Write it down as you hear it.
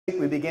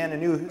We began a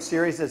new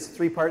series. It's a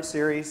three-part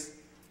series,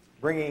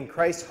 bringing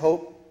Christ's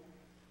hope,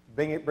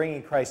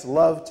 bringing Christ's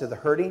love to the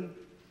hurting.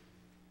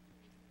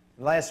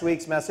 And last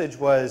week's message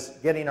was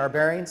getting our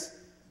bearings.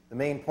 The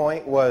main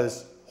point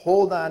was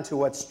hold on to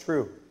what's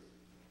true.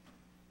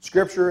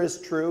 Scripture is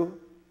true.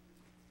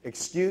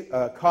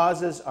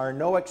 Causes are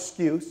no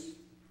excuse.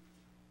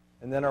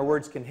 And then our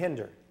words can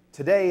hinder.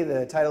 Today,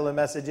 the title of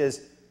the message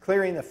is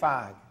Clearing the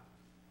Fog.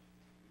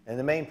 And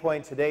the main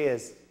point today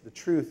is the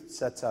truth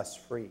sets us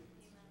free.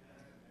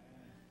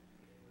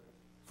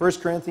 1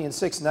 Corinthians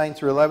 6, 9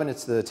 through 11,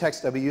 it's the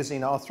text I'll be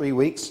using all 3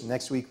 weeks.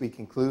 Next week we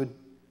conclude.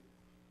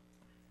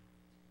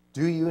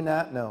 Do you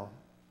not know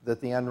that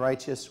the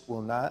unrighteous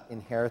will not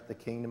inherit the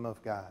kingdom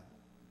of God?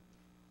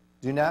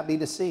 Do not be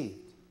deceived.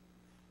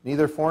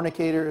 Neither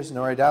fornicators,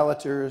 nor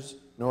idolaters,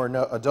 nor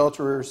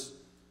adulterers,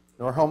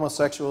 nor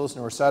homosexuals,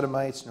 nor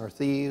sodomites, nor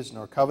thieves,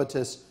 nor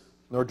covetous,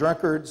 nor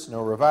drunkards,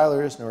 nor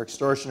revilers, nor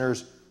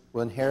extortioners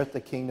will inherit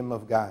the kingdom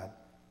of God.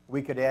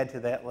 We could add to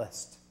that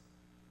list.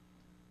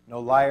 No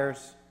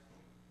liars,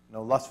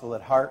 no lustful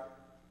at heart,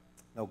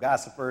 no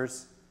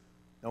gossipers,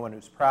 no one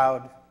who's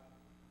proud.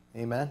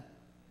 Amen?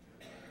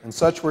 And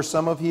such were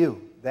some of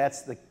you.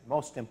 That's the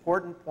most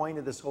important point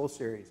of this whole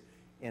series.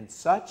 And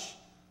such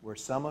were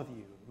some of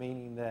you,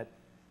 meaning that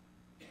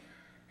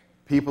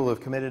people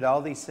have committed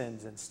all these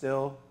sins and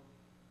still,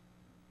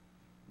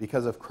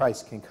 because of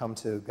Christ, can come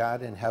to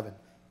God in heaven.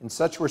 And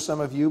such were some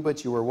of you,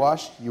 but you were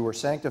washed, you were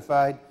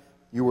sanctified,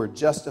 you were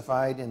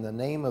justified in the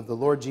name of the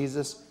Lord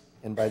Jesus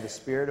and by the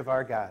Spirit of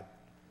our God.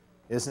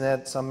 Isn't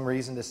that some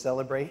reason to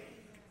celebrate?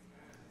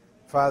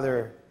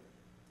 Father,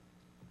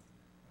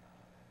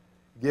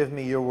 give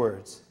me your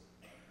words.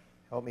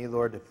 Help me,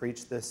 Lord, to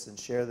preach this and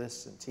share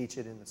this and teach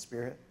it in the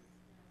Spirit.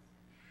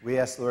 We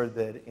ask, Lord,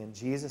 that in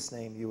Jesus'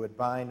 name you would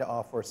bind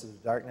all forces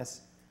of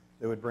darkness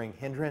that would bring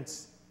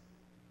hindrance,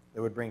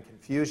 that would bring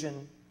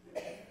confusion,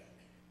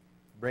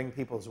 bring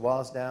people's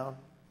walls down.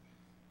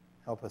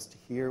 Help us to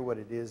hear what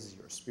it is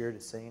your Spirit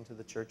is saying to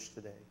the church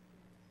today.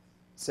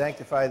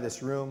 Sanctify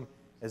this room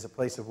as a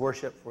place of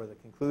worship for the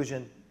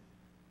conclusion.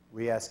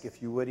 We ask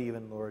if you would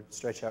even, Lord,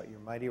 stretch out your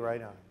mighty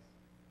right arm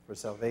for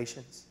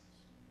salvations,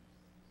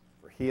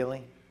 for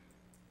healing,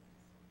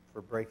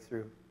 for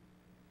breakthrough,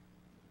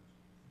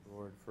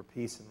 Lord, for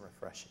peace and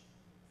refreshing,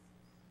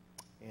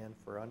 and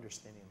for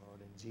understanding, Lord.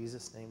 In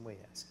Jesus' name we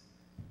ask.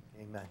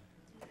 Amen.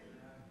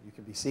 You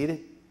can be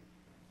seated.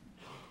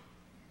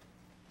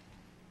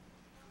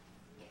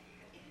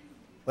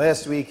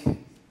 Last week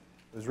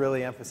was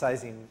really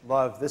emphasizing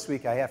love. This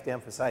week I have to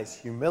emphasize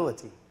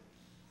humility.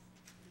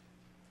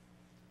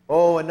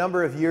 Oh, a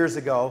number of years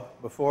ago,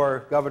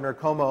 before Governor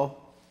Cuomo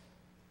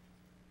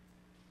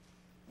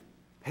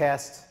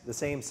passed the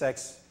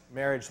same-sex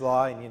marriage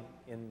law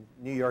in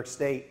New York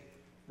State,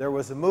 there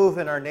was a move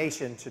in our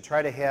nation to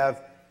try to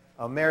have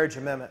a marriage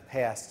amendment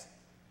passed,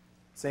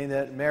 saying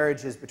that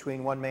marriage is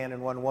between one man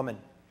and one woman.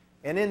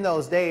 And in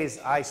those days,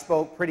 I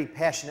spoke pretty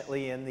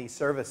passionately in these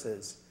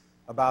services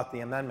about the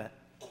amendment.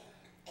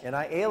 And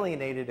I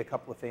alienated a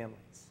couple of families.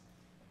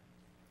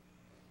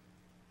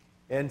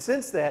 And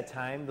since that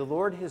time, the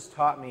Lord has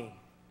taught me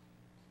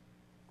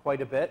quite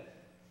a bit.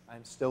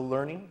 I'm still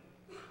learning,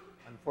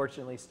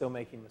 unfortunately still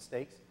making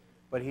mistakes,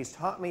 but He's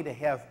taught me to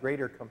have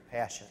greater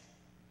compassion.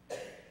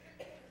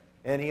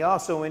 And He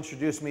also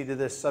introduced me to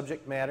this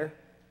subject matter.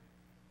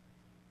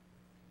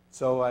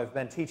 So I've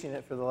been teaching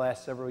it for the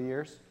last several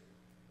years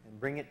and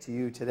bring it to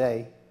you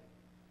today.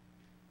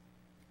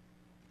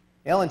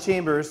 Alan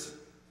Chambers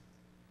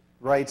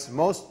writes,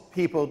 most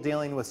people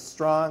dealing with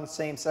strong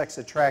same-sex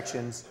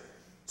attractions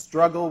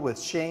struggle with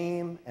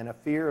shame and a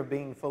fear of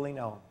being fully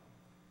known.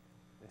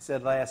 I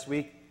said last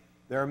week,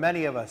 there are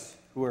many of us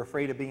who are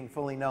afraid of being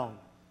fully known.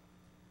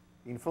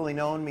 Being fully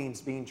known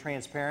means being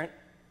transparent,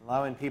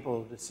 allowing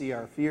people to see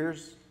our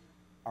fears,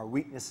 our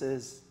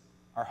weaknesses,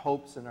 our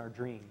hopes, and our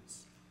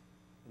dreams,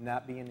 and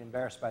not being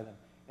embarrassed by them.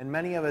 And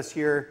many of us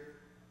here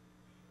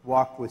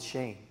walk with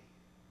shame.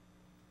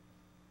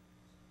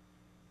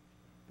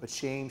 But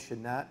shame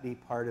should not be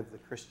part of the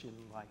Christian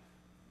life.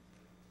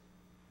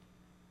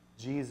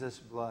 Jesus'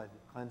 blood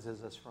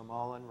cleanses us from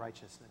all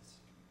unrighteousness.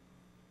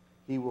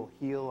 He will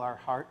heal our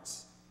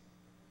hearts.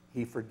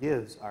 He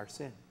forgives our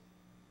sin.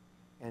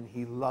 And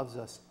He loves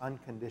us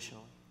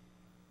unconditionally.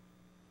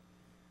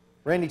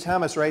 Randy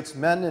Thomas writes,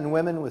 men and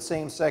women with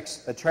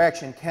same-sex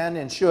attraction can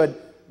and should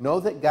know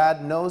that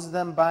God knows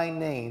them by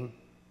name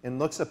and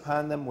looks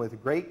upon them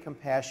with great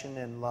compassion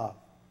and love.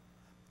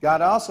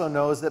 God also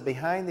knows that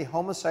behind the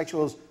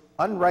homosexual's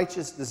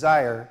unrighteous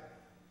desire,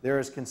 there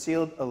is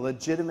concealed a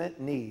legitimate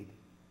need,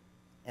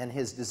 and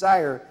his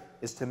desire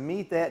is to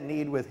meet that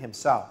need with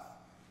himself.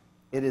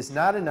 It is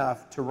not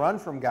enough to run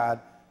from God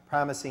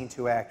promising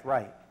to act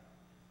right.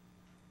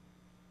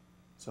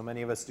 So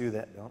many of us do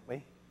that, don't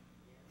we?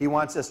 He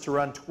wants us to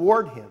run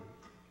toward Him,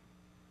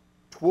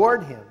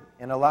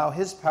 and allow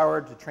His power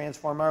to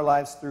transform our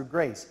lives through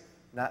grace,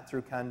 not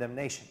through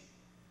condemnation.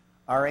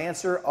 Our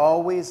answer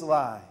always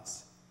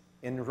lies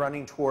in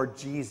running toward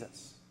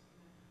Jesus.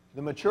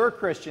 The mature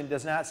Christian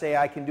does not say,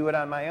 I can do it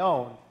on my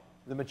own.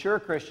 The mature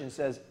Christian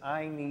says,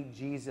 I need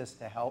Jesus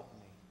to help me.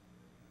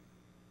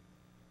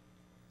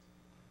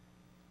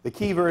 The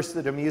key verse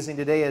that I'm using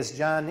today is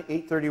John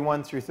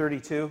 8:31 through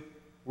 32,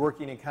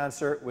 working in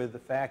concert with the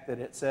fact that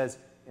it says,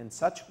 and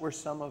such were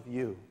some of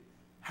you.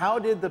 How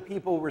did the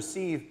people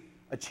receive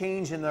a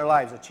change in their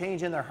lives, a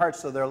change in their hearts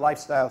so their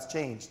lifestyles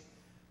changed?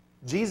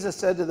 Jesus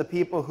said to the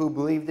people who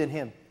believed in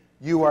him,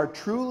 you are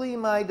truly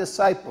my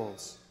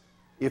disciples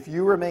if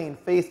you remain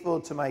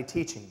faithful to my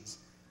teachings,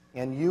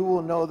 and you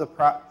will know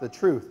the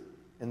truth,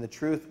 and the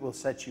truth will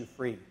set you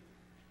free.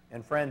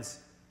 And friends,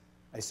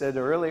 I said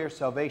earlier,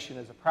 salvation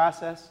is a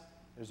process.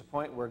 There's a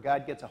point where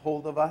God gets a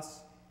hold of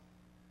us.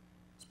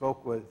 I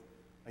spoke with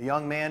a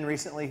young man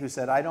recently who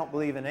said, I don't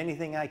believe in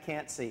anything I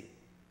can't see.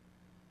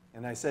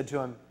 And I said to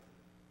him,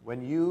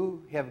 when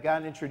you have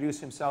God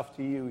introduce himself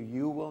to you,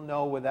 you will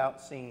know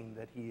without seeing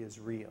that he is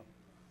real.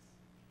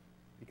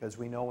 Because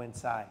we know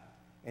inside.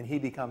 And he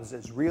becomes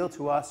as real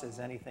to us as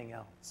anything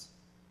else.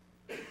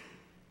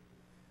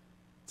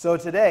 So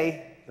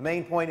today, the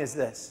main point is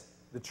this.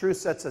 The truth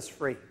sets us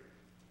free.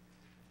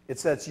 It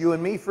sets you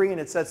and me free,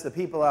 and it sets the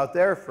people out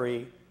there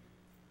free.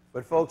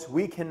 But folks,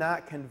 we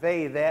cannot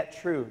convey that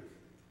truth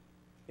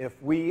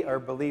if we are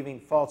believing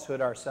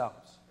falsehood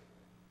ourselves.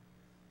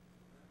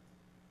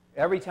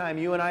 Every time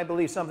you and I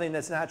believe something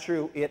that's not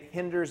true, it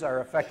hinders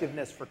our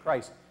effectiveness for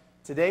Christ.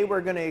 Today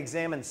we're going to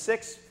examine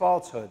 6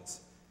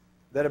 falsehoods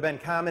that have been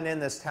common in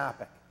this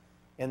topic,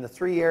 in the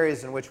 3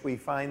 areas in which we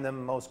find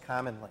them most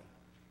commonly.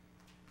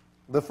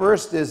 The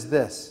first is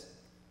this.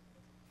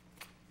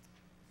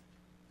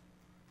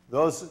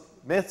 Those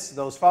myths,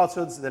 those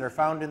falsehoods that are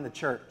found in the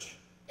church.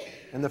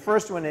 And the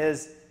first one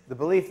is the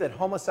belief that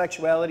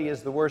homosexuality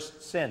is the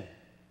worst sin.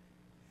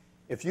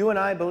 If you and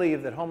I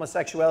believe that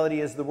homosexuality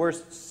is the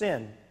worst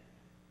sin,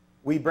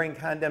 we bring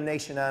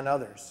condemnation on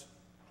others.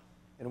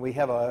 And we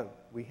have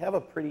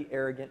a pretty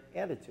arrogant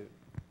attitude.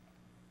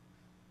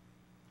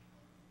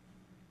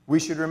 We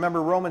should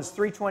remember Romans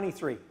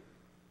 3:23,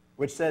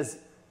 which says,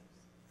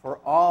 for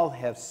all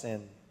have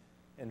sinned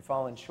and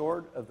fallen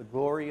short of the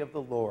glory of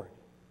the Lord.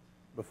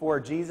 Before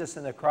Jesus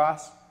and the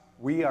cross,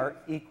 we are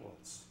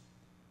equals.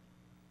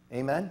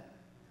 Amen?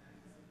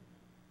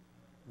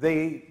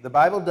 The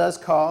Bible does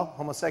call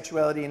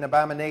homosexuality an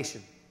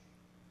abomination.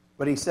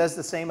 But he says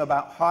the same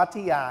about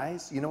haughty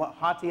eyes. You know what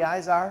haughty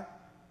eyes are?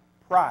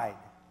 Pride.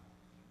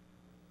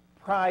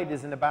 Pride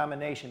is an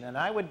abomination. And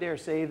I would dare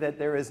say that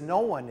there is no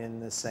one in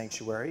this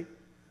sanctuary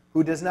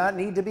who does not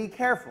need to be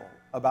careful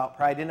about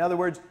pride. In other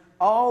words,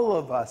 all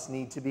of us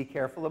need to be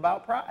careful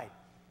about pride.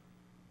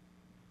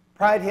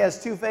 Pride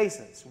has 2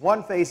 faces.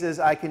 One face is,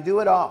 I can do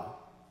it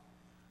all.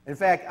 In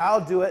fact, I'll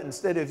do it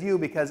instead of you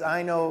because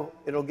I know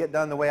it'll get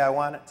done the way I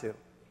want it to.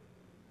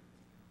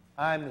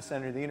 I'm the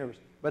center of the universe.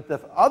 But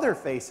the other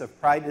face of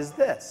pride is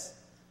this.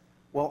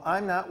 Well,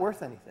 I'm not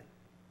worth anything.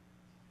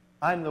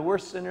 I'm the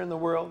worst sinner in the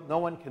world. No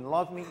one can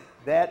love me.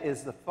 That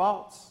is the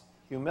false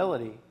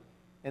humility,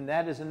 and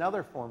that is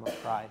another form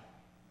of pride.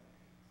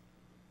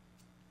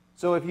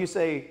 So if you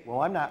say,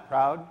 well, I'm not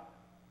proud,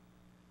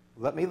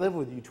 let me live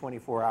with you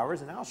 24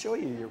 hours, and I'll show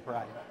you your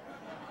pride.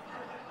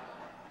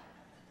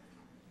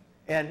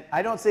 And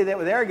I don't say that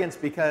with arrogance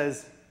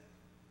because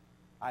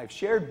I've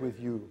shared with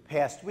you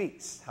past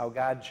weeks how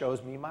God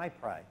shows me my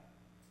pride.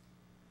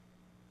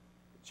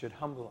 It should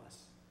humble us.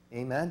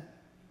 Amen?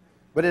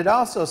 But it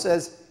also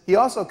says, he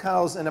also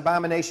calls an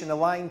abomination a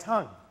lying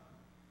tongue.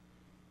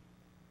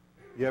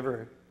 You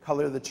ever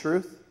color the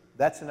truth?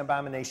 That's an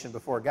abomination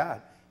before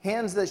God.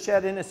 Hands that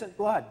shed innocent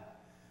blood.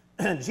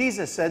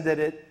 Jesus said that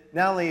it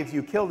not only if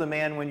you kill the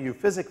man when you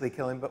physically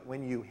kill him, but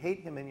when you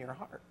hate him in your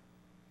heart.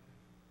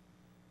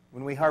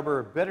 When we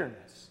harbor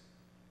bitterness,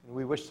 and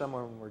we wish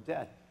someone were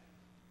dead,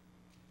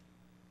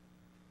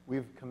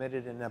 we've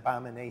committed an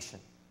abomination.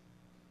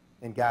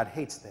 And God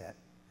hates that.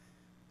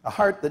 A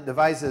heart that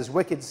devises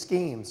wicked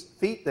schemes,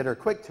 feet that are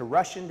quick to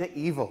rush into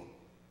evil,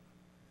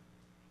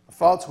 a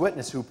false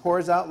witness who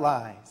pours out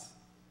lies.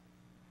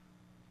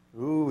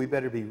 Ooh, we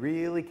better be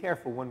really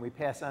careful when we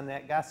pass on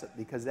that gossip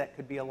because that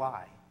could be a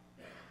lie.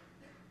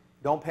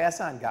 Don't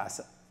pass on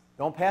gossip.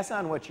 Don't pass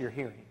on what you're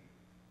hearing.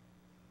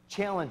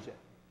 Challenge it.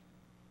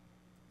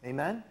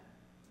 Amen?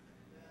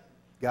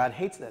 God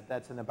hates that.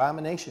 That's an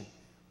abomination.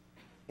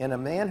 And a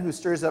man who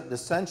stirs up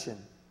dissension,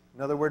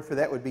 another word for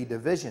that would be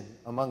division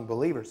among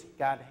believers.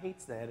 God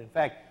hates that. In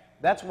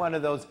fact, that's one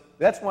of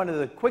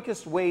the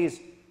quickest ways,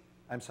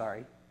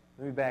 let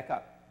me back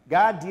up.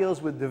 God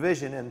deals with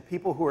division and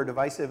people who are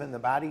divisive in the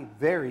body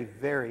very,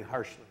 very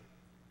harshly.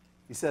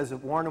 He says,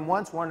 warn them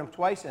once, warn them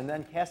twice, and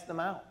then cast them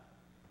out.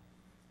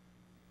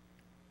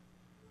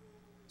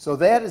 So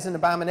that is an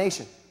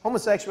abomination.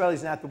 Homosexuality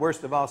is not the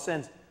worst of all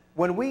sins.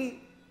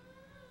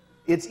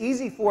 It's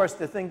easy for us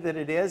to think that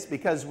it is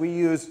because we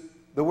use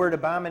the word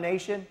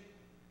abomination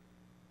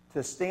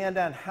to stand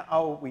on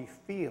how we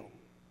feel,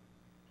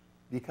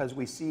 because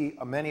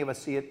many of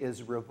us see it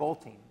as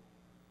revolting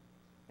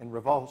and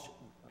revulsion.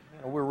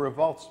 We're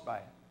revulsed by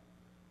it.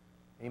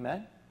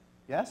 Amen?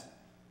 Yes?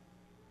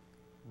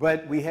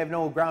 but we have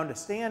no ground to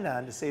stand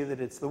on to say that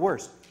it's the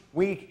worst.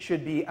 We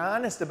should be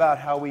honest about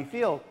how we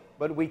feel,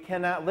 but we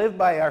cannot live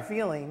by our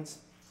feelings.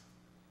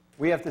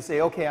 We have to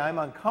say, okay, I'm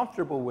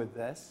uncomfortable with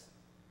this,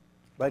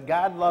 but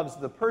God loves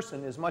the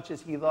person as much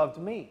as he loved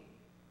me.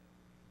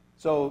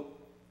 So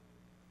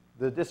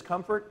the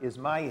discomfort is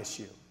my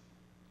issue.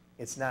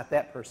 It's not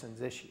that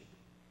person's issue,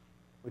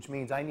 which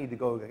means I need to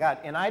go to God.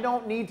 And I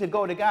don't need to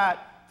go to God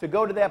to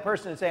go to that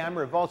person and say, I'm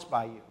repulsed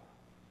by you.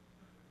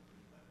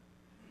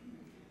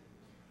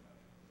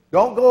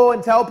 Don't go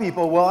and tell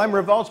people, well, I'm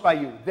repulsed by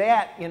you.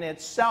 That in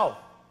itself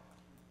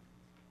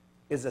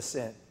is a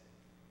sin.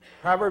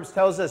 Proverbs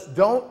tells us,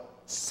 don't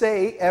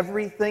say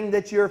everything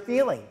that you're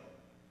feeling.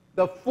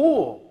 The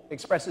fool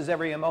expresses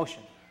every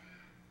emotion.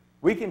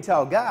 We can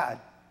tell God,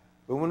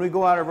 but when we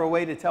go out of our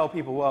way to tell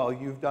people, well,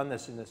 you've done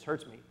this and this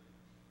hurts me,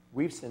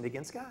 we've sinned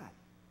against God.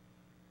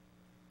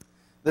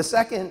 The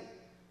second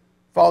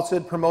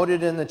falsehood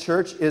promoted in the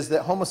church is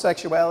that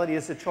homosexuality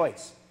is a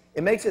choice.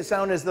 It makes it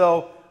sound as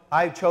though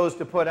I chose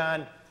to put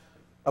on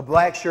a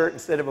black shirt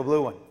instead of a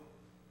blue one.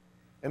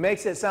 It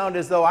makes it sound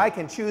as though I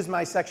can choose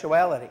my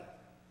sexuality.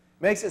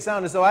 It makes it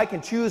sound as though I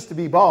can choose to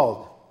be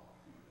bald.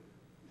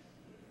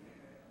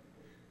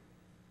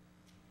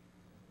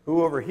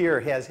 Who over here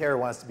has hair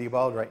wants to be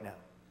bald right now?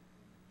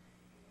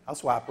 I'll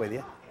swap with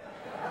you.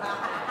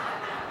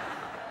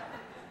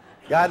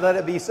 God, let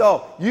it be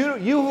so.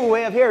 You who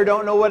have hair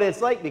don't know what it's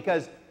like,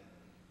 because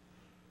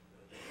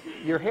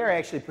your hair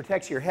actually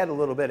protects your head a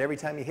little bit every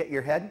time you hit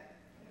your head.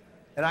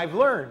 And I've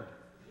learned,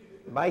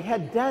 my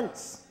head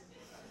dents.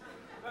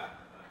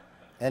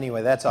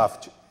 Anyway, that's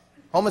off.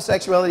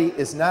 Homosexuality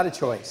is not a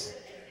choice.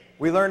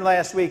 We learned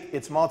last week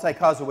it's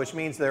multi-causal, which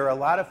means there are a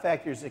lot of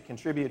factors that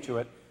contribute to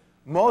it.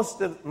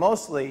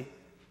 Mostly,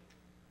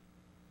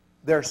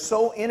 they're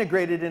so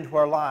integrated into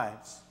our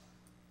lives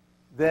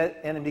that,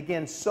 and it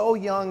begins so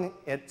young,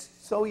 at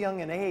so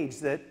young an age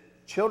that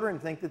children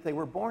think that they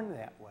were born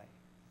that way.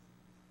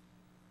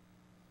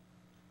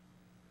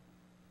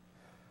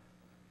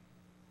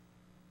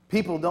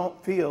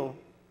 People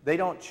they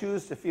don't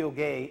choose to feel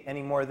gay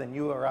any more than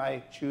you or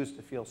I choose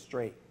to feel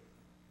straight.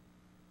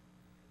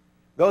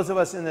 Those of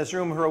us in this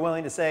room who are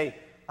willing to say,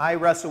 I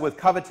wrestle with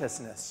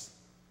covetousness,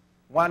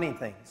 wanting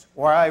things,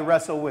 or I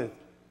wrestle with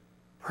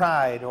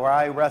pride, or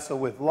I wrestle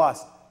with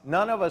lust,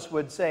 none of us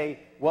would say,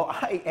 well,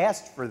 I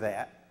asked for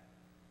that,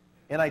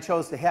 and I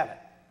chose to have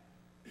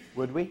it.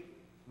 Would we?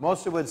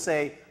 Most of us would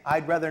say,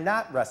 I'd rather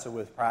not wrestle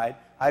with pride.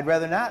 I'd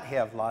rather not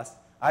have lust.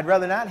 I'd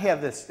rather not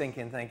have this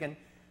stinking thinking.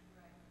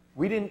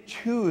 We didn't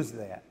choose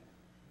that.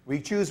 We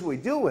choose what we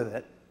do with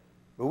it,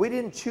 but we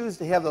didn't choose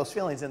to have those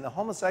feelings, and the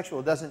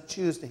homosexual doesn't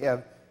choose to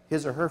have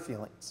his or her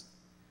feelings.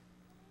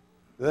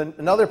 Then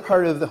another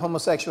part of the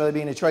homosexuality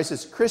being a choice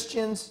is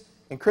Christians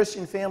and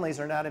Christian families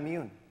are not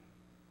immune.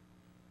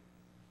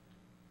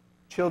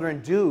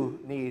 Children do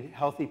need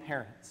healthy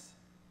parents.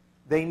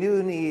 They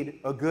do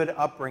need a good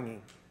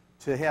upbringing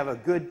to have a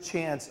good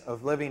chance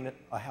of living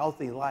a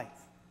healthy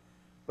life.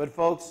 But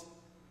folks,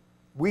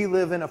 we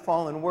live in a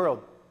fallen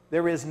world.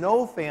 There is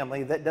no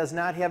family that does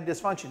not have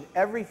dysfunction.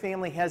 Every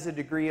family has a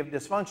degree of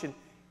dysfunction.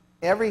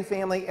 Every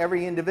family,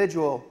 every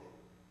individual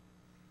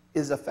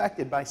is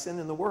affected by sin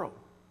in the world.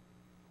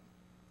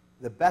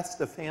 The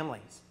best of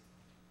families,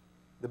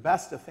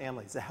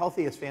 the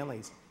healthiest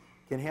families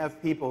can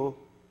have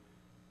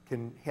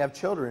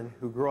children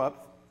who grow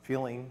up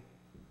feeling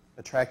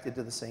attracted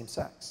to the same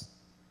sex.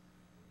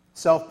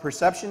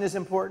 Self-perception is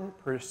important.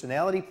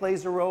 Personality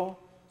plays a role.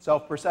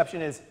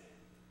 Self-perception is,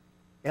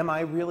 am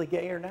I really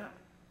gay or not?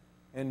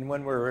 And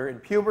when we're in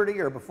puberty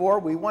or before,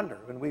 we wonder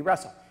and we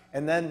wrestle.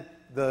 And then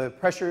the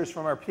pressures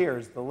from our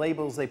peers, the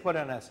labels they put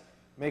on us,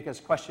 make us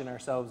question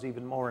ourselves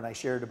even more. And I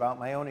shared about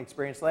my own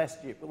experience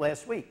last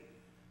week.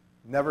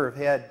 Never have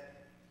had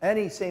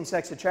any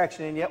same-sex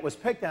attraction, and yet was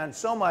picked on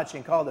so much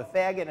and called a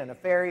faggot and a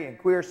fairy and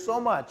queer so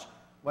much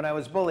when I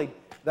was bullied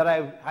that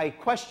I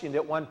questioned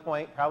at one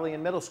point, probably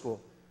in middle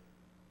school,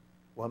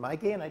 well, am I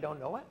gay and I don't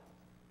know it?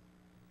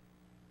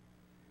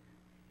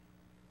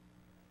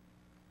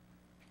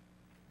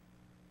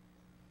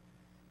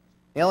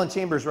 Alan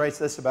Chambers writes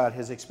this about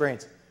his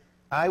experience.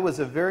 I was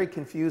a very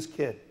confused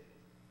kid.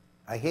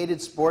 I hated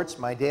sports.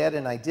 My dad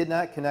and I did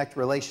not connect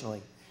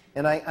relationally,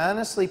 and I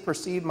honestly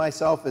perceived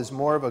myself as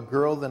more of a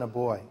girl than a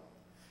boy.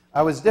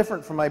 I was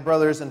different from my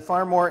brothers and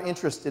far more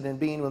interested in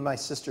being with my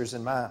sisters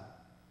and mom.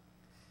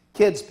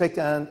 Kids picked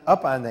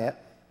up on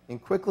that and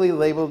quickly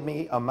labeled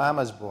me a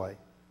mama's boy,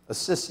 a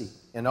sissy,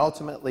 and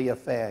ultimately a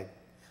fag.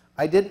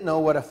 I didn't know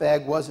what a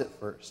fag was at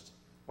first.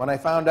 When I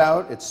found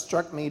out, it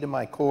struck me to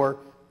my core,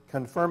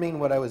 confirming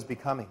what I was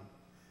becoming.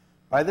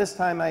 By this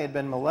time, I had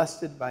been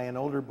molested by an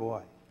older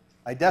boy.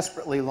 I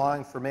desperately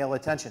longed for male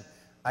attention.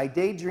 I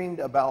daydreamed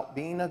about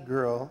being a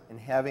girl and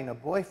having a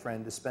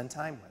boyfriend to spend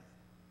time with.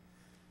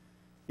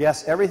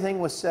 Yes, everything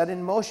was set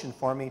in motion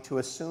for me to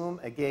assume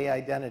a gay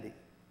identity.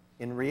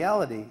 In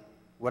reality,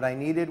 what I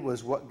needed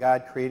was what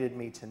God created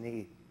me to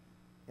need,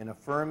 an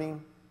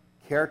affirming,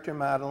 character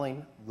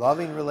modeling,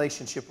 loving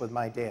relationship with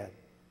my dad.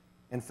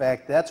 In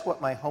fact, that's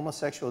what my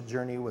homosexual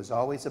journey was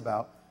always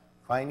about,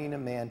 finding a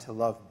man to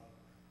love me.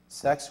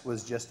 Sex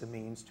was just a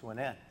means to an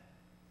end.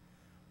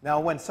 Now,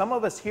 when some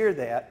of us hear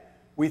that,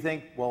 we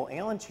think, well,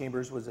 Alan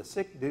Chambers was a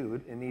sick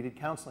dude and needed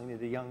counseling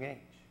at a young age.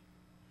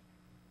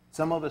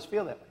 Some of us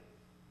feel that way.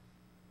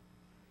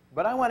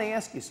 But I want to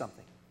ask you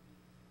something.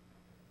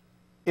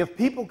 If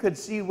people could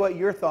see what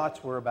your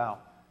thoughts were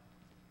about,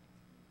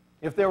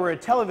 if there were a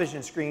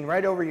television screen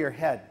right over your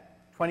head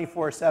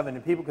 24/7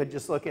 and people could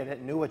just look at it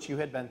and knew what you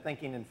had been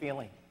thinking and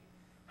feeling,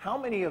 how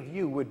many of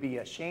you would be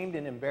ashamed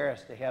and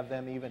embarrassed to have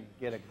them even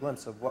get a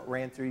glimpse of what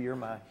ran through your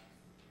mind?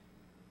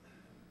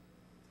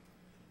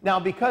 Now,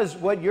 because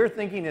what you're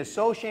thinking is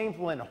so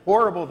shameful and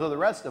horrible to the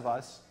rest of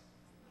us,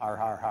 har,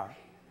 har, har,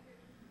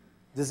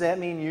 does that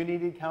mean you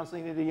needed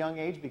counseling at a young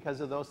age because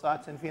of those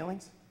thoughts and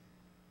feelings?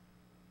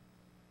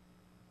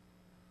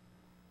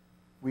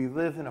 We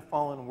live in a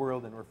fallen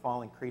world and we're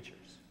fallen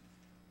creatures.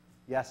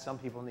 Yes, some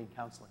people need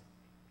counseling.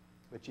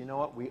 But you know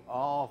what? We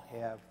all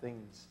have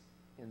things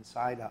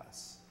inside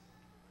us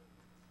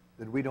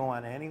that we don't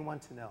want anyone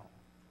to know.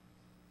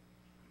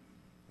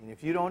 And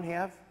if you don't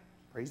have,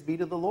 praise be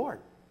to the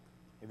Lord.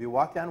 Have you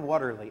walked on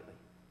water lately?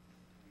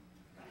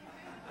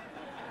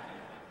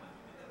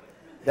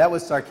 That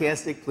was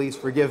sarcastic. Please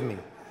forgive me.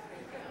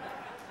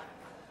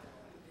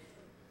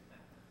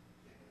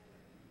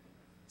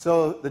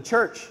 So the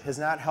church has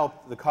not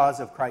helped the cause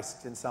of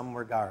Christ in some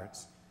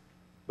regards.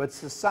 But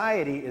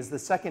society is the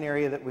second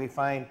area that we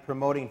find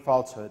promoting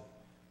falsehood.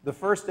 The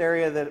first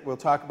area that we'll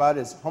talk about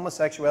is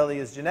homosexuality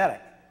is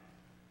genetic.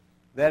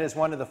 That is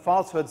one of the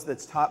falsehoods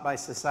that's taught by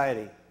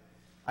society.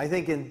 I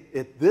think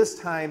at this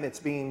time it's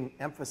being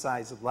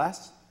emphasized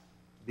less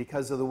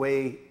because of the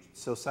way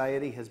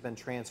society has been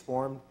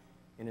transformed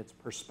in its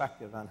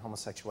perspective on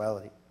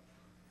homosexuality.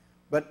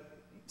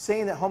 But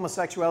saying that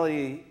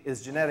homosexuality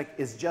is genetic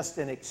is just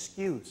an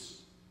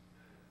excuse.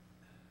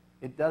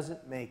 It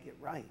doesn't make it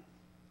right.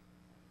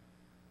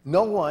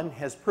 No one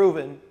has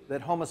proven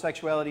that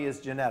homosexuality is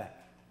genetic.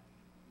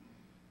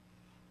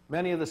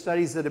 Many of the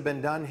studies that have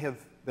been done have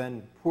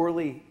been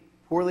poorly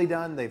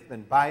done. They've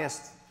been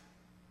biased.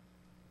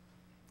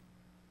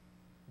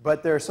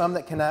 But there are some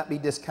that cannot be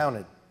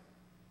discounted.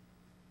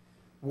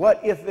 What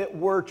if it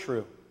were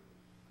true?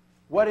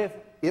 What if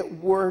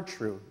it were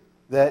true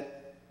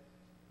that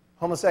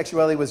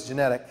homosexuality was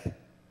genetic?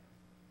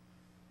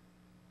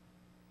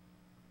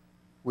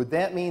 Would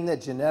that mean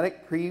that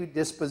genetic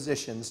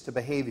predispositions to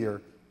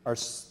behavior are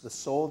the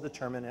sole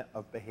determinant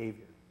of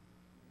behavior?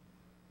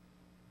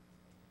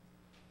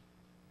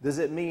 Does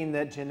it mean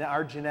that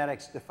our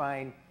genetics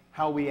define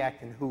how we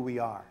act and who we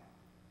are?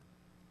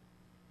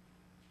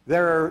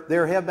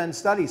 There have been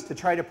studies to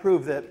try to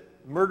prove that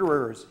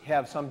murderers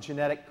have some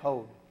genetic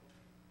code,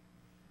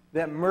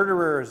 that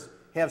murderers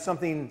have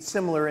something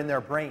similar in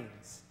their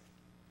brains.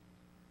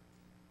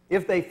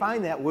 If they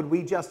find that, would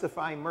we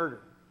justify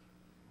murder?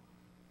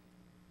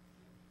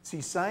 See,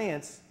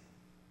 science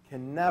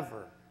can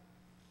never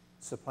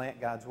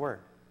supplant God's word.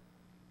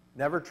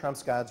 Never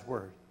trumps God's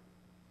word.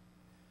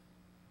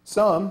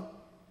 Some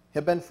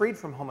have been freed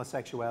from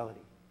homosexuality.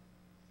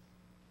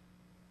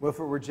 Well, if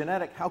it were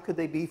genetic, how could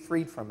they be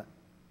freed from it?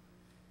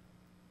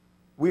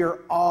 We are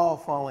all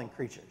fallen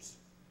creatures.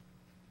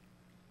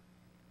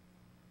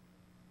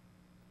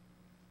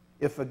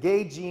 If a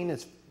gay gene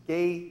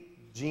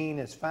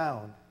is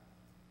found,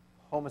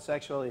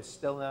 homosexuality is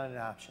still not an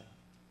option.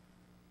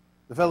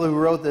 The fellow who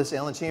wrote this,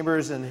 Alan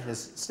Chambers, and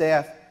his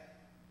staff,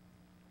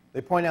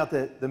 they point out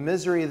that the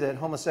misery that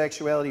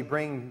homosexuality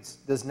brings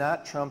does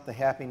not trump the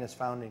happiness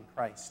found in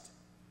Christ.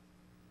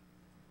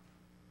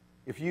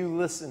 If you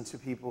listen to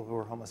people who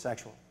are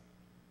homosexual,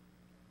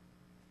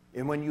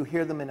 and when you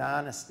hear them in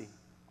honesty,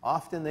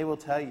 often they will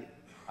tell you,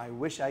 I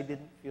wish I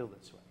didn't feel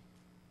this way.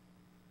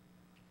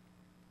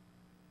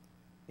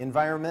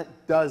 Environment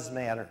does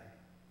matter.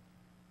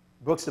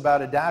 Books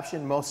about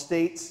adoption, most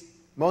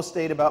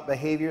state about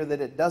behavior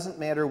that it doesn't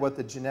matter what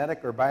the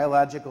genetic or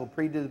biological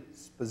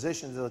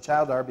predispositions of the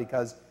child are,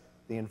 because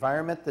the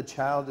environment the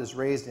child is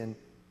raised in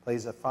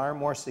plays a far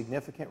more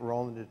significant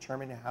role in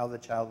determining how the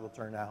child will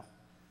turn out.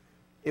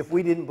 If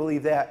we didn't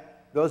believe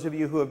that, those of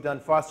you who have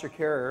done foster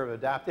care or have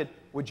adopted,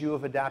 would you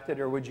have adopted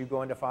or would you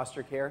go into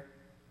foster care?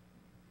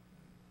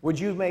 Would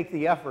you make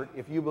the effort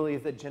if you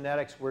believe that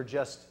genetics were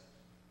just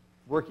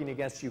working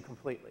against you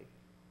completely?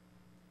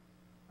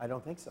 I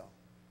don't think so.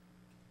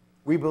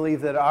 We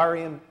believe that our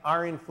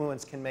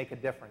influence can make a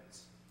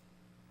difference.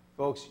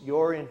 Folks,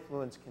 your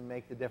influence can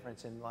make the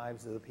difference in the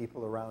lives of the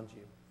people around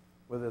you,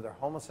 whether they're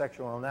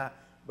homosexual or not,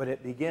 but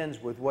it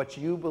begins with what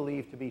you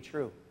believe to be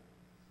true.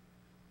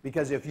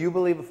 Because if you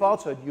believe a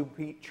falsehood, you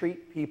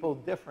treat people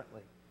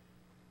differently.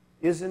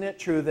 Isn't it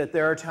true that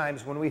there are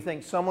times when we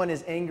think someone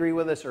is angry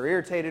with us or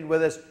irritated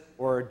with us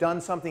or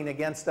done something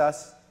against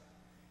us,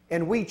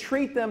 and we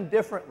treat them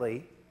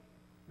differently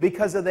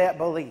because of that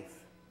belief?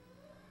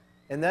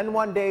 And then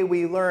one day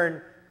we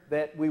learn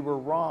that we were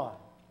wrong.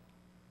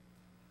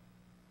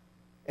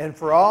 And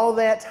for all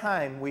that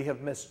time, we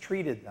have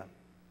mistreated them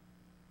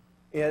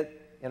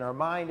in our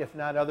mind, if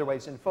not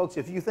otherwise. And folks,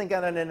 if you think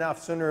on it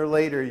enough, sooner or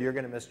later, you're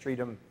going to mistreat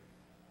them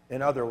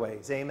in other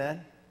ways.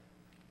 Amen?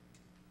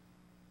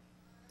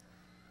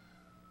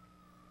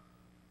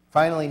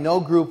 Finally, no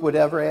group would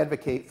ever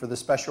advocate for the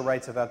special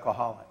rights of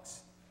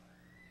alcoholics.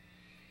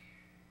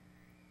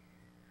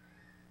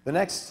 The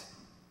next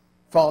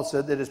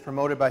falsehood that is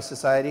promoted by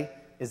society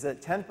is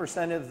that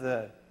 10% of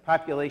the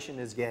population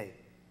is gay.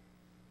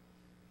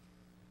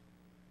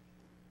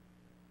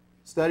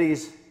 The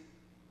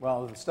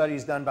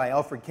studies done by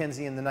Alfred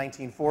Kinsey in the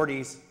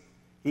 1940s,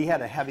 he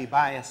had a heavy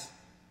bias,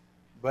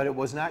 but it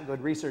was not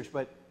good research.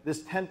 But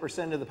this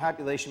 10% of the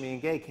population being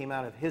gay came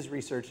out of his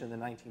research in the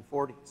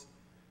 1940s.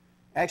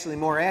 Actually,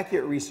 more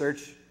accurate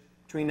research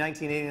between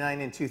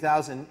 1989 and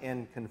 2000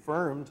 and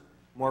confirmed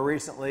more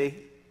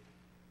recently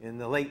in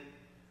the late,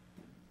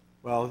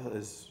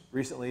 as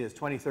recently as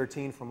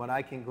 2013 from what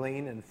I can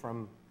glean and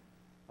from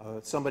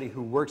somebody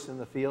who works in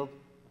the field,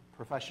 a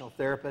professional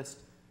therapist,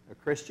 a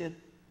Christian,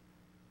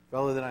 a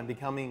fellow that I'm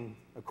becoming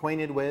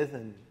acquainted with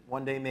and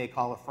one day may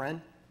call a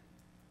friend.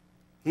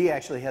 He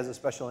actually has a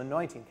special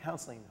anointing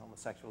counseling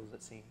homosexuals,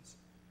 it seems.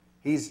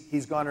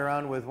 He's gone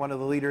around with one of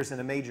the leaders in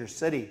a major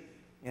city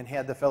and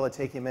had the fellow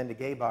take him into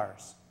gay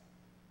bars.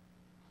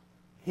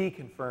 He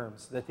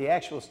confirms that the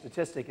actual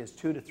statistic is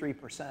 2 to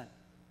 3%.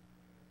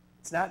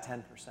 It's not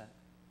 10%.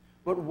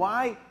 But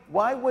why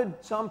would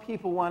some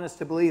people want us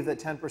to believe that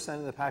 10%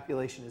 of the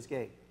population is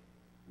gay?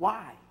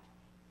 Why?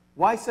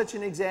 Why such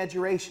an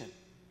exaggeration?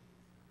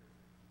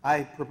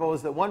 I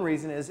propose that one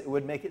reason is it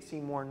would make it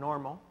seem more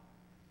normal.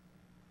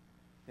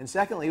 And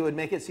secondly, it would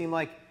make it seem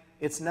like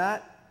it's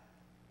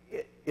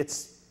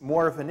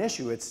more of an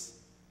issue.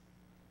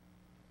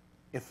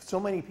 If so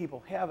many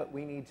people have it,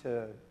 we need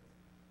to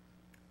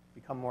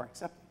become more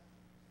accepting.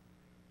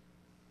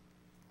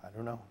 I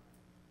don't know.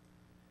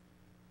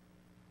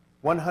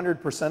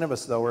 100% of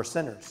us, though, are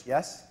sinners,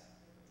 yes?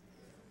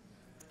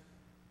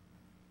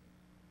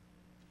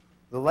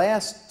 The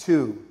last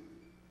two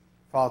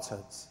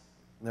falsehoods,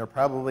 and there are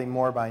probably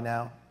more by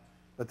now,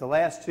 but the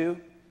last two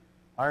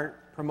aren't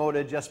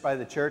promoted just by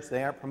the church.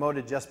 They aren't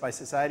promoted just by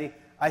society.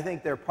 I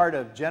think they're part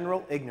of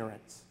general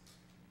ignorance.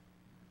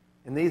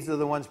 And these are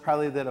the ones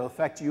probably that will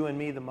affect you and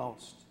me the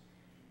most,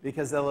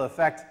 because they'll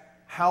affect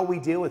how we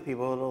deal with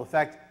people. It'll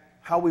affect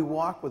how we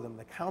walk with them,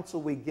 the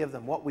counsel we give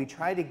them, what we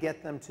try to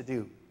get them to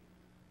do.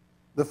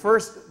 The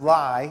first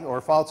lie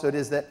or falsehood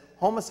is that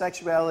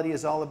homosexuality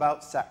is all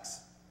about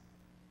sex.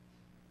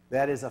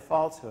 That is a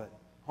falsehood.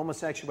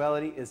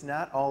 Homosexuality is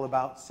not all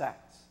about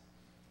sex.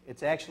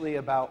 It's actually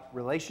about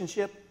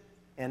relationship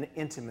and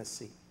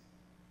intimacy.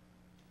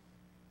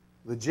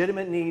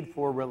 Legitimate need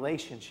for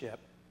relationship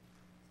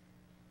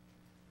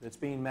that's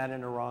being met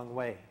in a wrong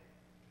way,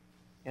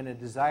 and a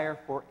desire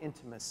for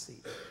intimacy.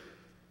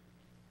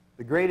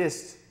 The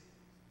greatest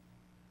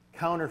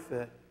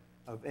counterfeit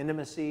of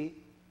intimacy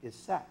is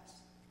sex.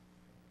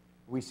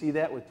 We see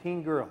that with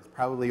teen girls,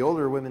 probably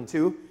older women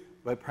too,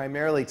 but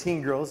primarily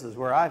teen girls is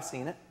where I've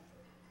seen it,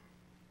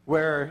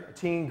 where a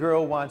teen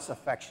girl wants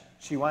affection.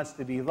 She wants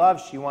to be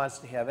loved, she wants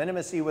to have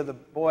intimacy with a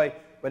boy,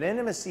 but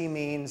intimacy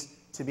means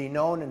to be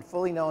known and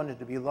fully known and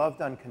to be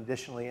loved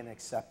unconditionally and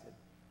accepted.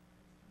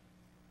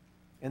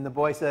 And the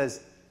boy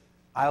says,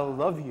 I'll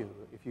love you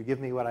if you give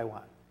me what I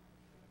want.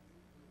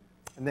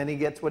 And then he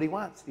gets what he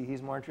wants.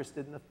 He's more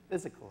interested in the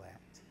physical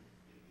act.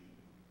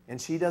 And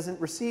she doesn't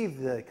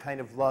receive the kind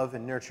of love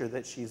and nurture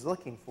that she's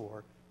looking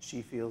for.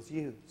 She feels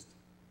used.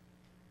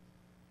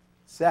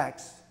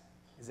 Sex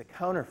is a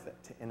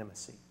counterfeit to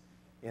intimacy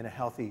in a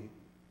healthy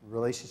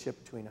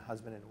relationship between a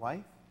husband and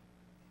wife.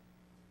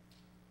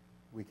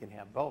 We can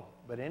have both.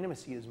 But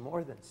intimacy is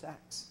more than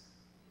sex.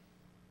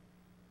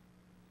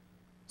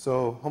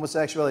 So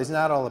homosexuality is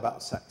not all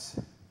about sex.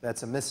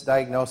 That's a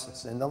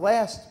misdiagnosis. And the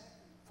last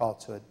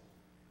falsehood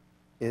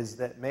is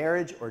that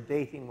marriage or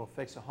dating will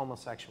fix a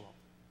homosexual.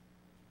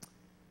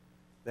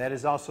 That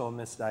is also a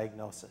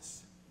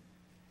misdiagnosis.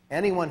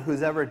 Anyone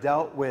who's ever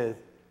dealt with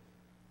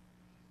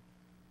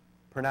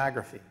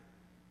pornography,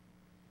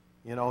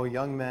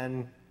 young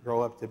men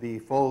grow up to be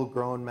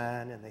full-grown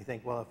men, and they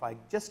think, well, if I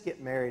just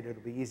get married,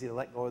 it'll be easy to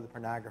let go of the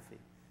pornography.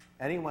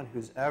 Anyone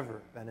who's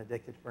ever been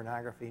addicted to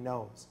pornography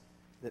knows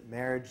that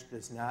marriage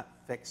does not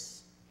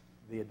fix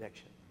the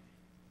addiction.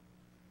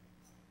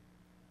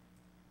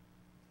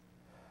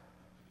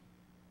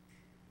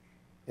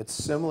 It's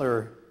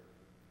similar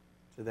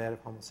to that of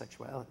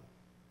homosexuality.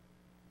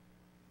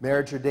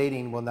 Marriage or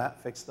dating will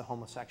not fix the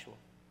homosexual.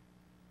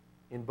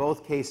 In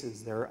both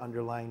cases, there are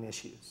underlying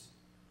issues.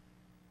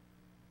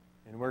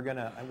 And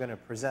I'm going to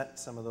present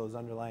some of those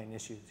underlying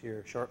issues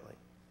here shortly.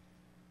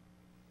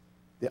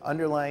 The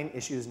underlying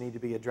issues need to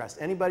be addressed.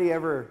 Anybody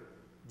ever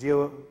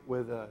deal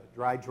with a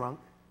dry drunk?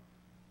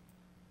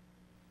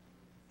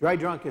 Dry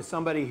drunk is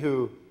somebody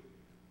who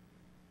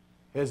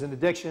has an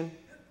addiction,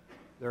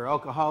 they're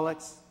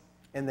alcoholics,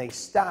 and they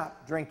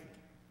stop drinking,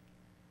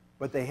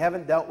 but they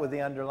haven't dealt with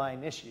the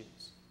underlying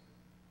issues.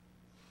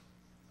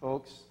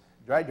 Folks,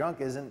 dry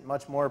drunk isn't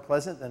much more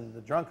pleasant than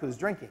the drunk who's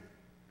drinking.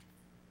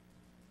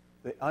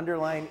 The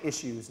underlying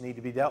issues need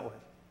to be dealt with.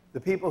 The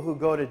people who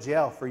go to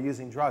jail for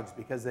using drugs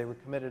because they were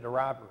committed a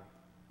robbery.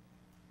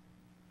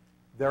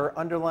 There are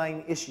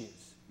underlying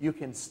issues. You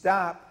can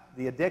stop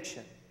the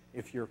addiction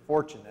if you're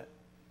fortunate,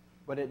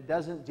 but it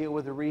doesn't deal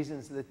with the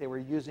reasons that they were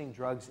using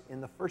drugs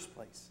in the first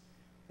place.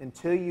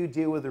 Until you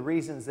deal with the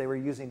reasons they were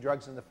using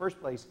drugs in the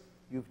first place,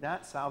 you've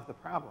not solved the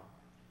problem.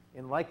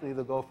 And likely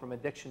they'll go from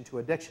addiction to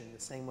addiction, the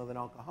same with an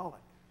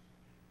alcoholic,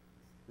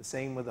 the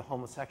same with a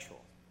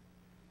homosexual.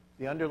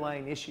 The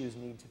underlying issues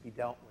need to be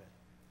dealt with.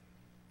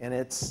 And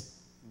it's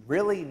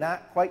really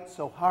not quite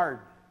so hard.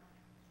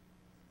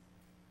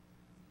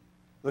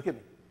 Look at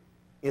me.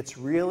 It's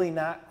really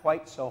not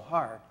quite so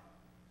hard.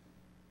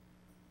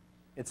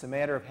 It's a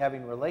matter of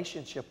having a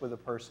relationship with a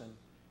person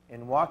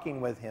and walking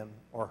with him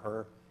or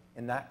her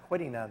and not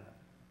quitting on them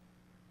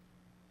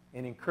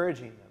and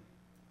encouraging them.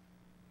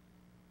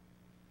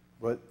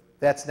 But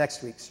that's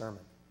next week's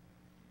sermon.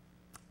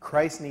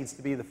 Christ needs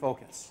to be the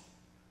focus.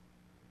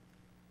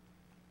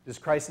 Does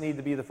Christ need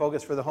to be the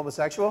focus for the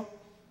homosexual?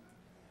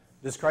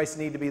 Does Christ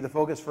need to be the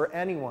focus for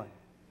anyone?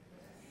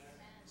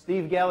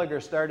 Steve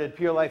Gallagher started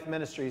Pure Life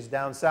Ministries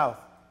down south,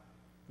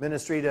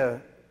 ministry to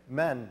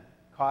men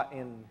caught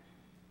in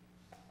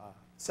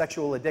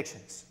sexual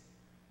addictions.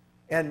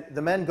 And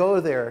the men go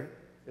there.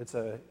 It's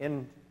an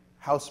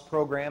in-house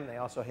program. They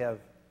also have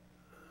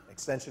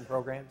extension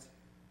programs.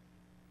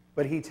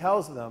 But he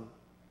tells them,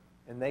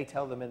 and they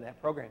tell them in that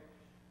program,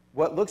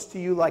 what looks to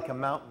you like a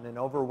mountain and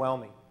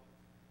overwhelming,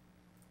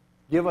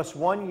 give us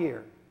 1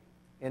 year.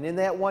 And in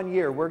that 1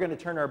 year, we're going to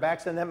turn our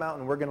backs on that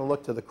mountain. We're going to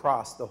look to the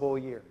cross the whole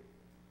year.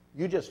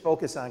 You just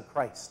focus on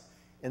Christ.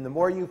 And the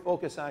more you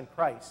focus on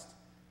Christ,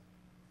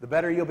 the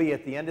better you'll be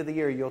at the end of the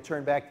year. You'll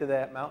turn back to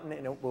that mountain,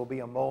 and it will be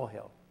a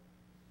molehill.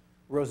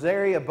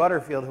 Rosaria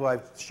Butterfield, who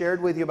I've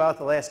shared with you about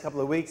the last couple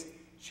of weeks,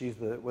 she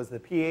was the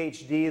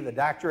PhD, the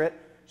doctorate.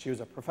 She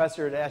was a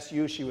professor at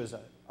SU. She was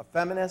a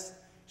feminist.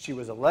 She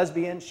was a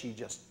lesbian. She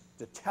just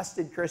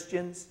detested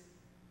Christians.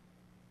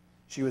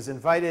 She was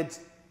invited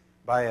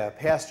by a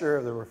pastor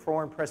of the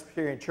Reformed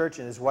Presbyterian Church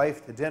and his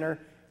wife to dinner,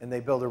 and they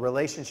built a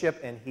relationship,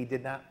 and he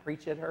did not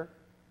preach at her,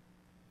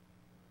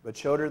 but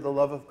showed her the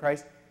love of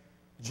Christ.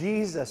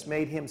 Jesus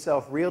made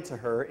himself real to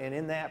her, and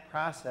in that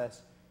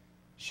process,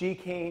 she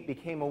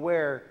became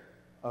aware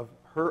of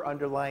her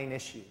underlying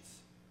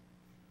issues.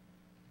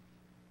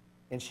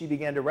 And she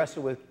began to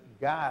wrestle with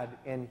God,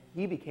 and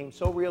he became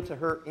so real to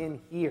her in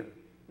here,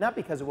 not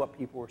because of what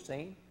people were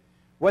saying.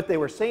 What they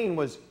were saying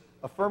was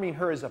affirming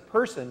her as a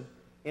person,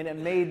 and it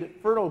made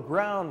fertile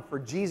ground for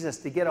Jesus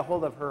to get a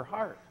hold of her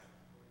heart.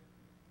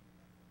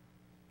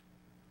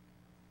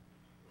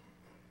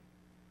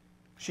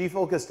 She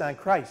focused on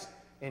Christ,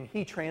 and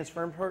he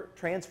transformed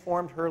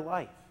her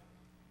life.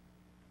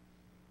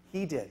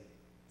 He did,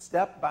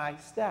 step by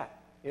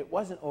step. It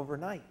wasn't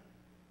overnight.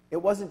 It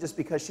wasn't just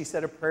because she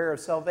said a prayer of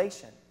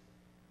salvation.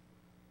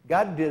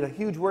 God did a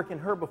huge work in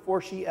her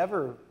before she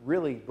ever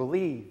really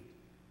believed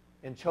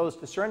and chose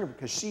to surrender,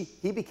 because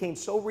he became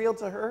so real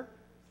to her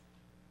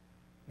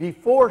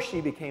before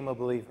she became a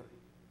believer.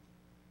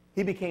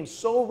 He became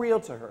so real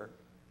to her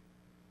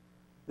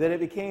that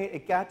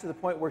it got to the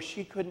point where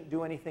she couldn't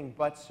do anything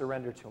but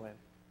surrender to him.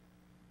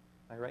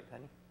 Am I right,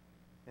 Penny?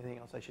 Anything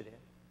else I should add?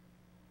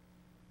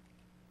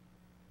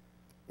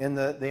 And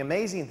the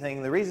amazing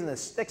thing, the reason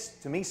this sticks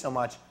to me so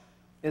much,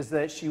 is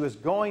that she was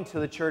going to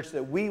the church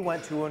that we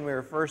went to when we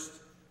were first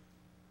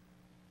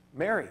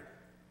married.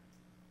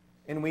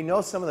 And we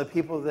know some of the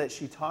people that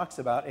she talks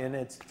about, and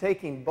it's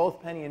taking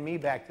both Penny and me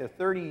back to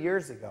 30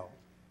 years ago,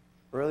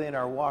 early in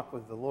our walk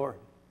with the Lord.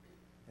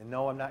 And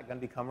no, I'm not going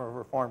to become a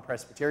Reformed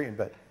Presbyterian,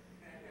 but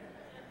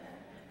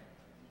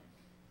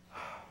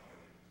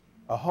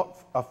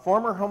a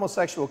former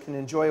homosexual can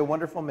enjoy a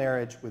wonderful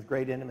marriage with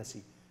great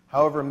intimacy.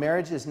 However,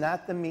 marriage is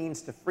not the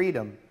means to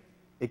freedom.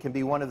 It can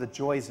be one of the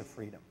joys of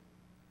freedom.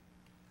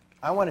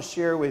 I want to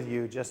share with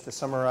you, just to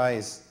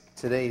summarize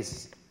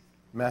today's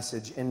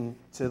message and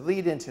to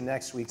lead into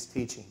next week's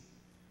teaching.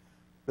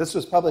 This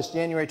was published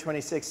January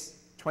 26,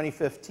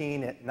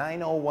 2015 at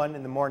 9:01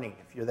 in the morning,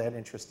 if you're that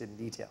interested in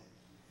detail.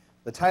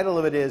 The title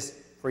of it is,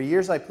 "For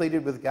years I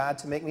pleaded with God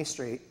to make me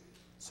straight,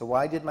 so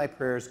why did my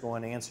prayers go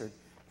unanswered?"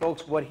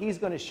 Folks, what he's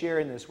going to share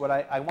in this,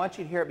 I want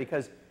you to hear it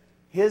because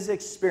his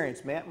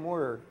experience, Matt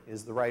Moore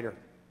is the writer,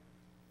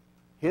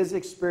 his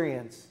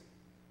experience,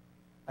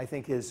 I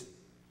think,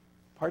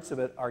 parts of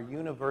it are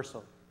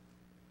universal.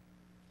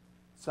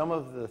 Some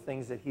of the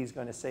things that he's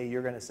going to say,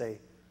 you're going to say,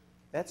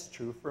 that's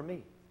true for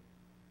me.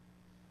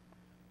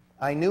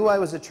 I knew I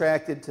was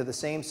attracted to the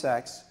same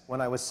sex when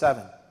I was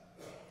 7,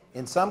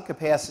 in some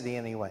capacity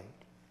anyway.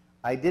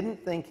 I don't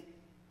think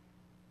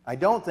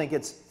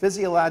it's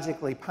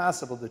physiologically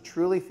possible to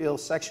truly feel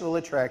sexual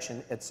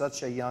attraction at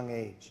such a young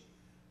age.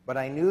 But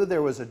I knew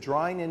there was a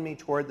drawing in me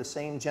toward the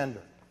same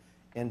gender,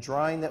 and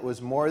drawing that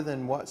was more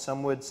than what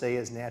some would say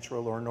is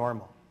natural or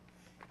normal.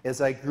 As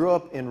I grew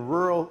up in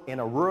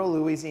a rural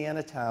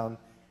Louisiana town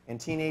and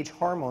teenage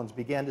hormones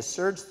began to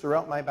surge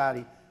throughout my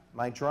body,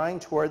 my drawing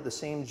toward the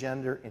same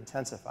gender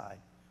intensified,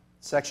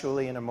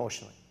 sexually and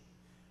emotionally.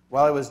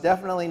 While I was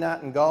definitely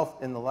not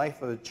engulfed in the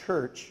life of a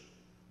church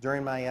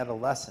during my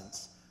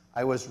adolescence,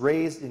 I was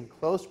raised in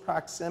close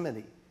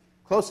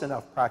close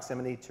enough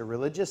proximity to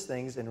religious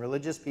things and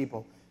religious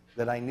people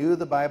that I knew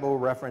the Bible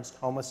referenced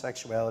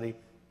homosexuality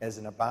as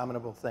an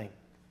abominable thing.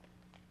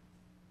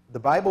 The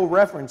Bible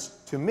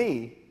referenced to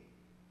me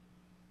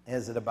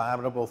as an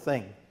abominable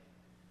thing.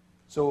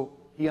 So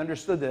he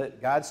understood that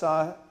God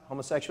saw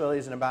homosexuality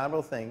as an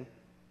abominable thing,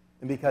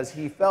 and because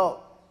he felt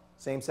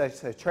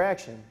same-sex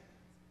attraction,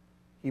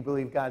 he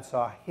believed God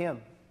saw him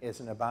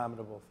as an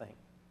abominable thing.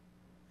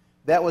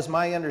 That was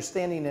my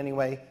understanding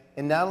anyway,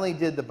 and not only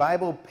did the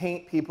Bible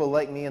paint people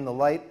like me in the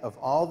light of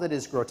all that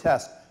is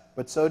grotesque,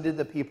 but so did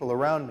the people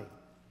around me.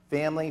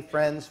 Family,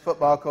 friends,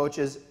 football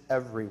coaches,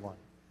 everyone.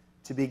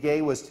 To be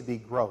gay was to be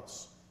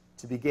gross.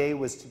 To be gay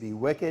was to be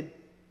wicked.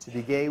 To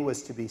be gay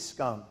was to be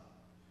scum.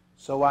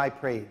 So I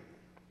prayed.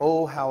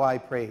 Oh, how I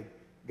prayed.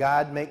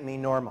 God, make me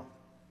normal.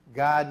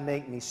 God,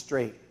 make me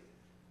straight.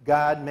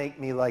 God, make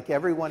me like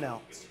everyone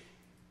else.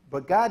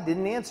 But God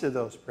didn't answer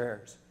those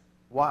prayers.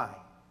 Why?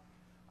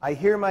 I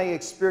hear my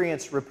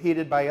experience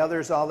repeated by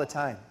others all the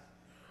time.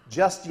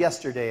 Just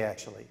yesterday,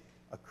 actually,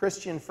 a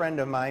Christian friend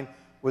of mine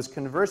was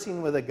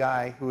conversing with a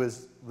guy who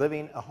is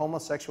living a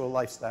homosexual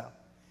lifestyle.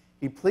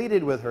 He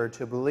pleaded with her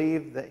to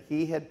believe that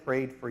he had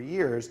prayed for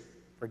years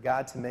for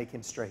God to make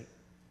him straight,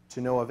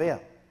 to no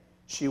avail.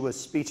 She was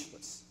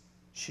speechless.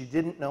 She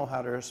didn't know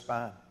how to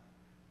respond.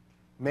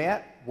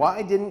 Matt,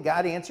 why didn't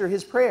God answer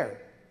his prayer?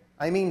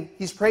 I mean,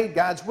 he's prayed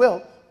God's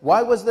will.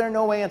 Why was there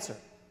no answer?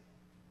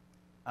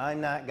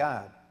 I'm not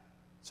God,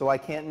 so I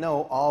can't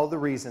know all the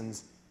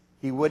reasons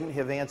he wouldn't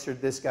have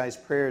answered this guy's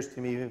prayers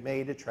to be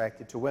made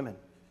attracted to women.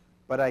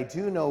 But I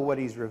do know what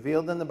he's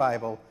revealed in the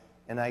Bible,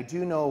 and I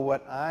do know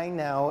what I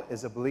now,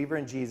 as a believer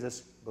in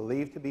Jesus,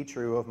 believe to be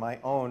true of my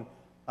own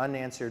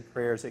unanswered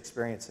prayers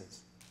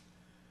experiences.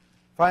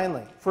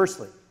 Finally,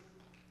 firstly,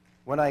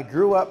 when I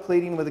grew up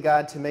pleading with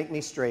God to make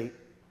me straight,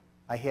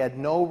 I had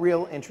no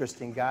real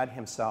interest in God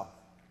himself.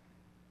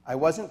 I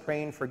wasn't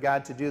praying for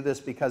God to do this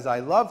because I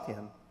loved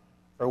him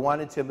or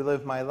wanted to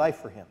live my life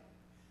for him.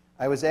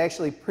 I was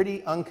actually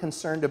pretty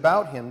unconcerned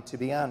about him, to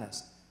be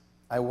honest.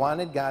 I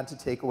wanted God to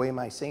take away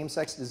my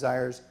same-sex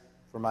desires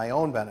for my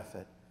own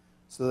benefit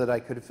so that I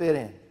could fit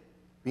in,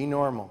 be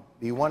normal,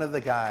 be one of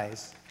the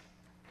guys,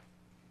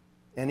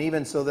 and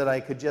even so that I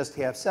could just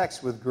have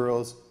sex with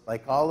girls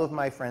like all of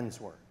my friends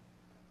were.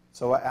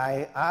 So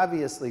I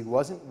obviously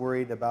wasn't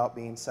worried about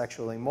being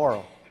sexually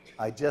moral.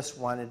 I just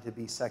wanted to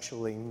be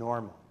sexually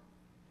normal.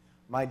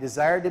 My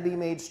desire to be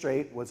made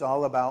straight was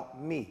all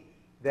about me.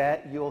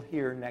 That you'll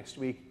hear next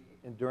week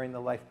during the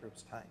life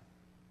group's time.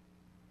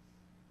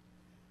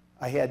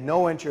 I had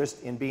no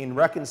interest in being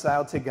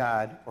reconciled to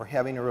God or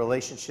having a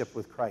relationship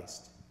with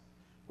Christ.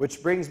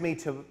 Which brings me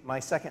to my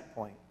second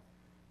point.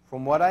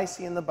 From what I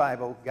see in the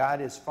Bible,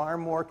 God is far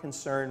more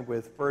concerned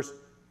with first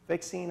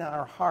fixing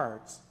our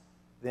hearts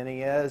than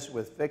he is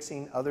with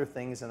fixing other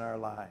things in our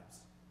lives.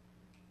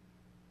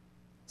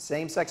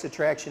 Same-sex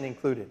attraction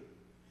included.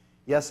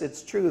 Yes,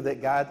 it's true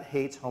that God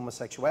hates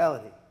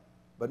homosexuality,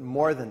 but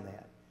more than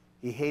that,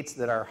 he hates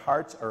that our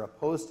hearts are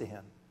opposed to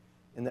him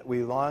and that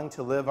we long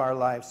to live our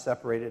lives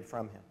separated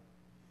from him.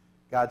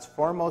 God's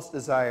foremost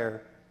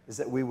desire is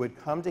that we would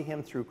come to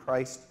him through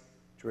Christ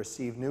to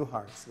receive new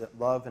hearts that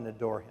love and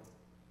adore him.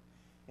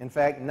 In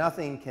fact,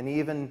 nothing can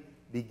even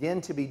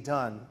begin to be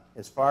done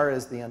as far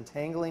as the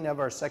untangling of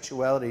our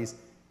sexualities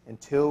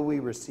until we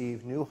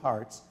receive new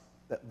hearts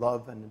that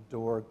love and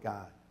adore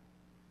God.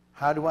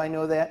 How do I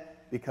know that?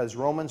 Because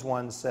Romans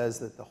 1 says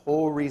that the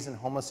whole reason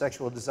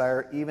homosexual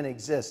desire even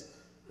exists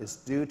is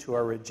due to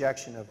our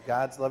rejection of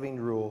God's loving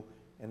rule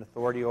and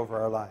authority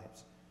over our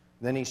lives.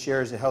 Then he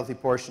shares a healthy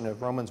portion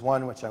of Romans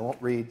 1, which I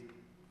won't read.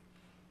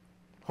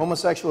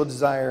 Homosexual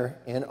desire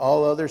and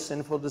all other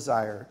sinful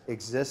desire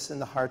exists in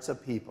the hearts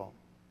of people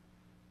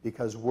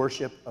because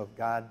worship of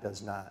God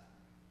does not.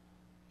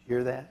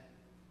 Hear that?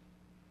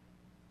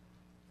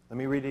 Let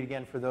me read it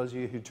again for those of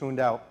you who tuned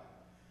out.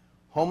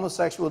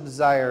 Homosexual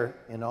desire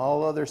and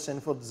all other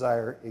sinful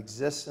desire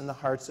exists in the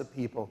hearts of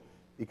people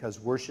because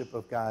worship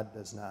of God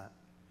does not.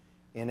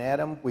 In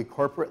Adam, we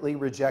corporately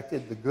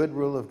rejected the good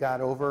rule of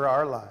God over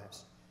our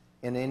lives,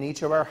 and in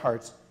each of our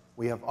hearts,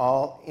 we have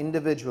all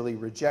individually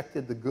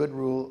rejected the good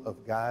rule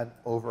of God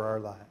over our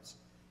lives.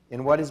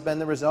 And what has been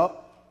the result?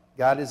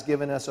 God has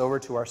given us over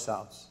to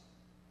ourselves.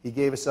 He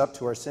gave us up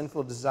to our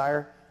sinful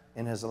desire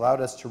and has allowed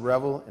us to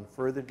revel and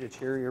further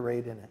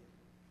deteriorate in it.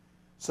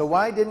 So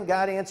why didn't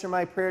God answer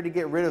my prayer to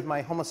get rid of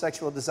my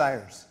homosexual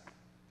desires?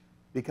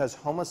 Because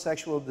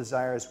homosexual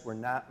desires were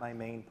not my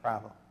main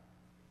problem.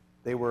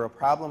 They were a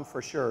problem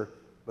for sure,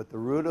 but the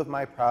root of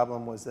my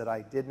problem was that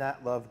I did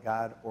not love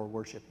God or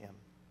worship him.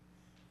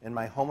 And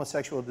my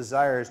homosexual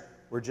desires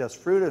were just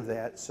fruit of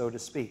that, so to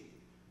speak.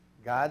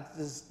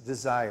 God's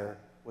desire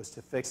was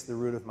to fix the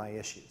root of my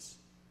issues.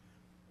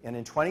 And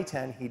in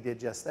 2010, he did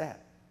just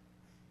that.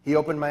 He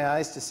opened my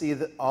eyes to see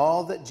that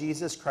all that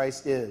Jesus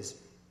Christ is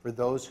for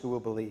those who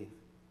will believe.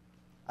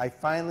 I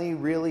finally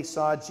really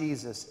saw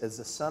Jesus as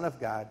the Son of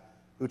God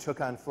who took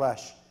on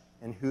flesh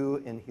and who,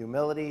 in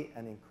humility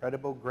and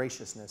incredible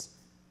graciousness,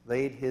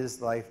 laid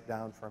his life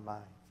down for mine.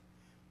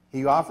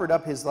 He offered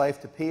up his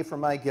life to pay for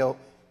my guilt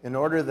in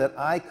order that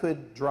I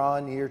could draw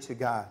near to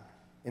God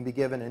and be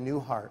given a new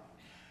heart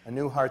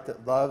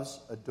that loves,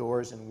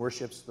 adores, and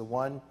worships the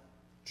one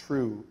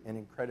true and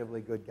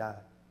incredibly good God.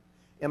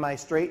 Am I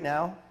straight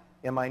now?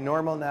 Am I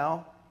normal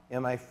now?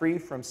 Am I free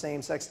from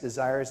same-sex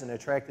desires and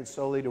attracted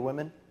solely to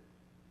women?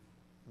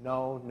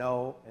 No,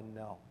 no, and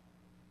no.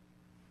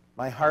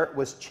 My heart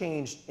was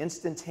changed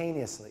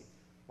instantaneously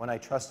when I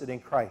trusted in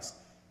Christ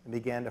and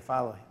began to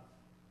follow him.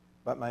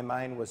 But my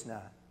mind was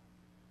not.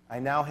 I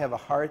now have a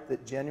heart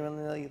that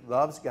genuinely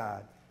loves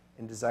God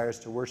and desires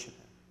to worship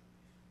him.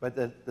 But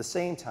at the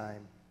same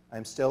time,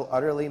 I'm still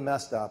utterly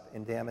messed up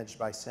and damaged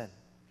by sin.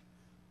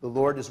 The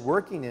Lord is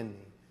working in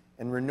me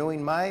and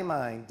renewing my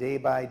mind day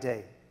by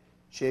day,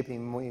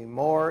 shaping me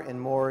more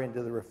and more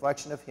into the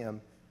reflection of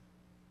him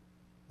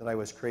that I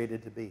was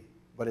created to be.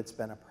 But it's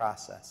been a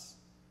process.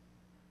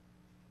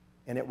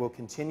 And it will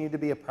continue to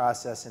be a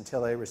process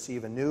until I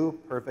receive a new,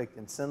 perfect,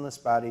 and sinless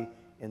body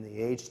in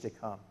the age to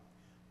come.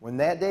 When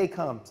that day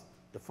comes,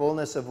 the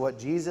fullness of what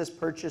Jesus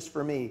purchased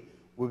for me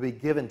will be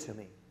given to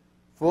me.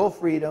 Full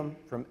freedom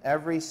from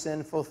every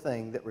sinful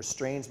thing that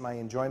restrains my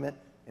enjoyment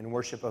and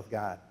worship of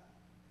God.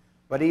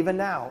 But even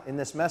now, in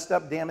this messed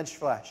up, damaged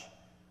flesh,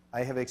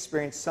 I have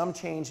experienced some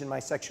change in my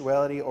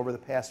sexuality over the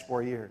past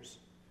 4 years.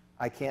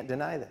 I can't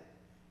deny that.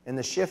 And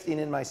the shifting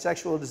in my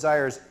sexual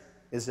desires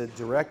is a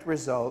direct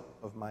result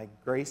of my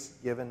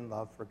grace-given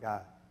love for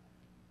God.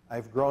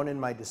 I've grown in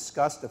my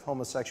disgust of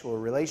homosexual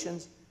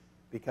relations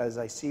because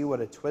I see what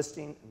a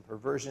twisting and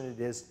perversion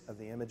it is of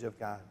the image of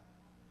God.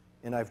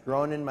 And I've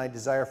grown in my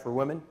desire for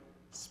women,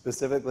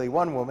 specifically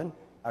one woman.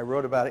 I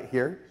wrote about it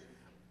here.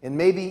 And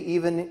maybe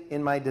even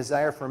in my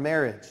desire for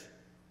marriage,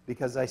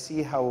 because I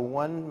see how a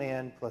one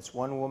man plus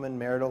one woman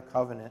marital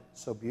covenant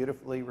so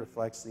beautifully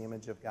reflects the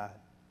image of God.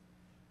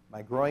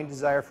 My growing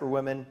desire for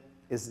women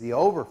is the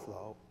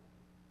overflow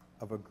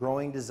of a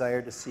growing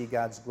desire to see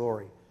God's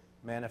glory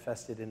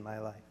manifested in my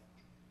life.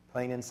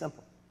 Plain and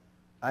simple.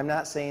 I'm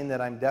not saying that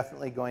I'm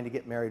definitely going to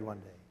get married one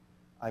day.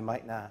 I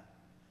might not.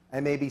 I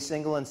may be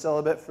single and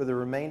celibate for the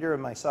remainder of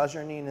my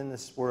sojourning in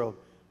this world,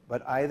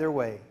 but either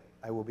way,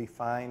 I will be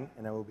fine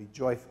and I will be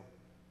joyful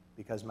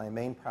because my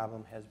main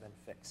problem has been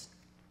fixed.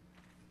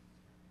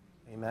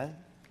 Amen?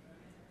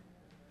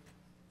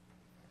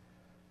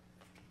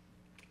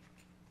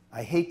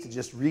 I hate to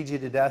just read you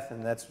to death,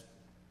 and that's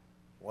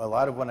a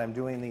lot of what I'm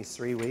doing these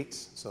 3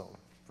 weeks, so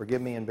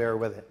forgive me and bear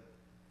with it.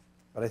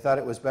 But I thought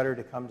it was better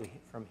to come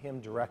from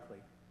him directly.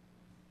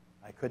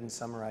 I couldn't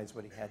summarize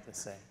what he had to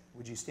say.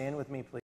 Would you stand with me, please?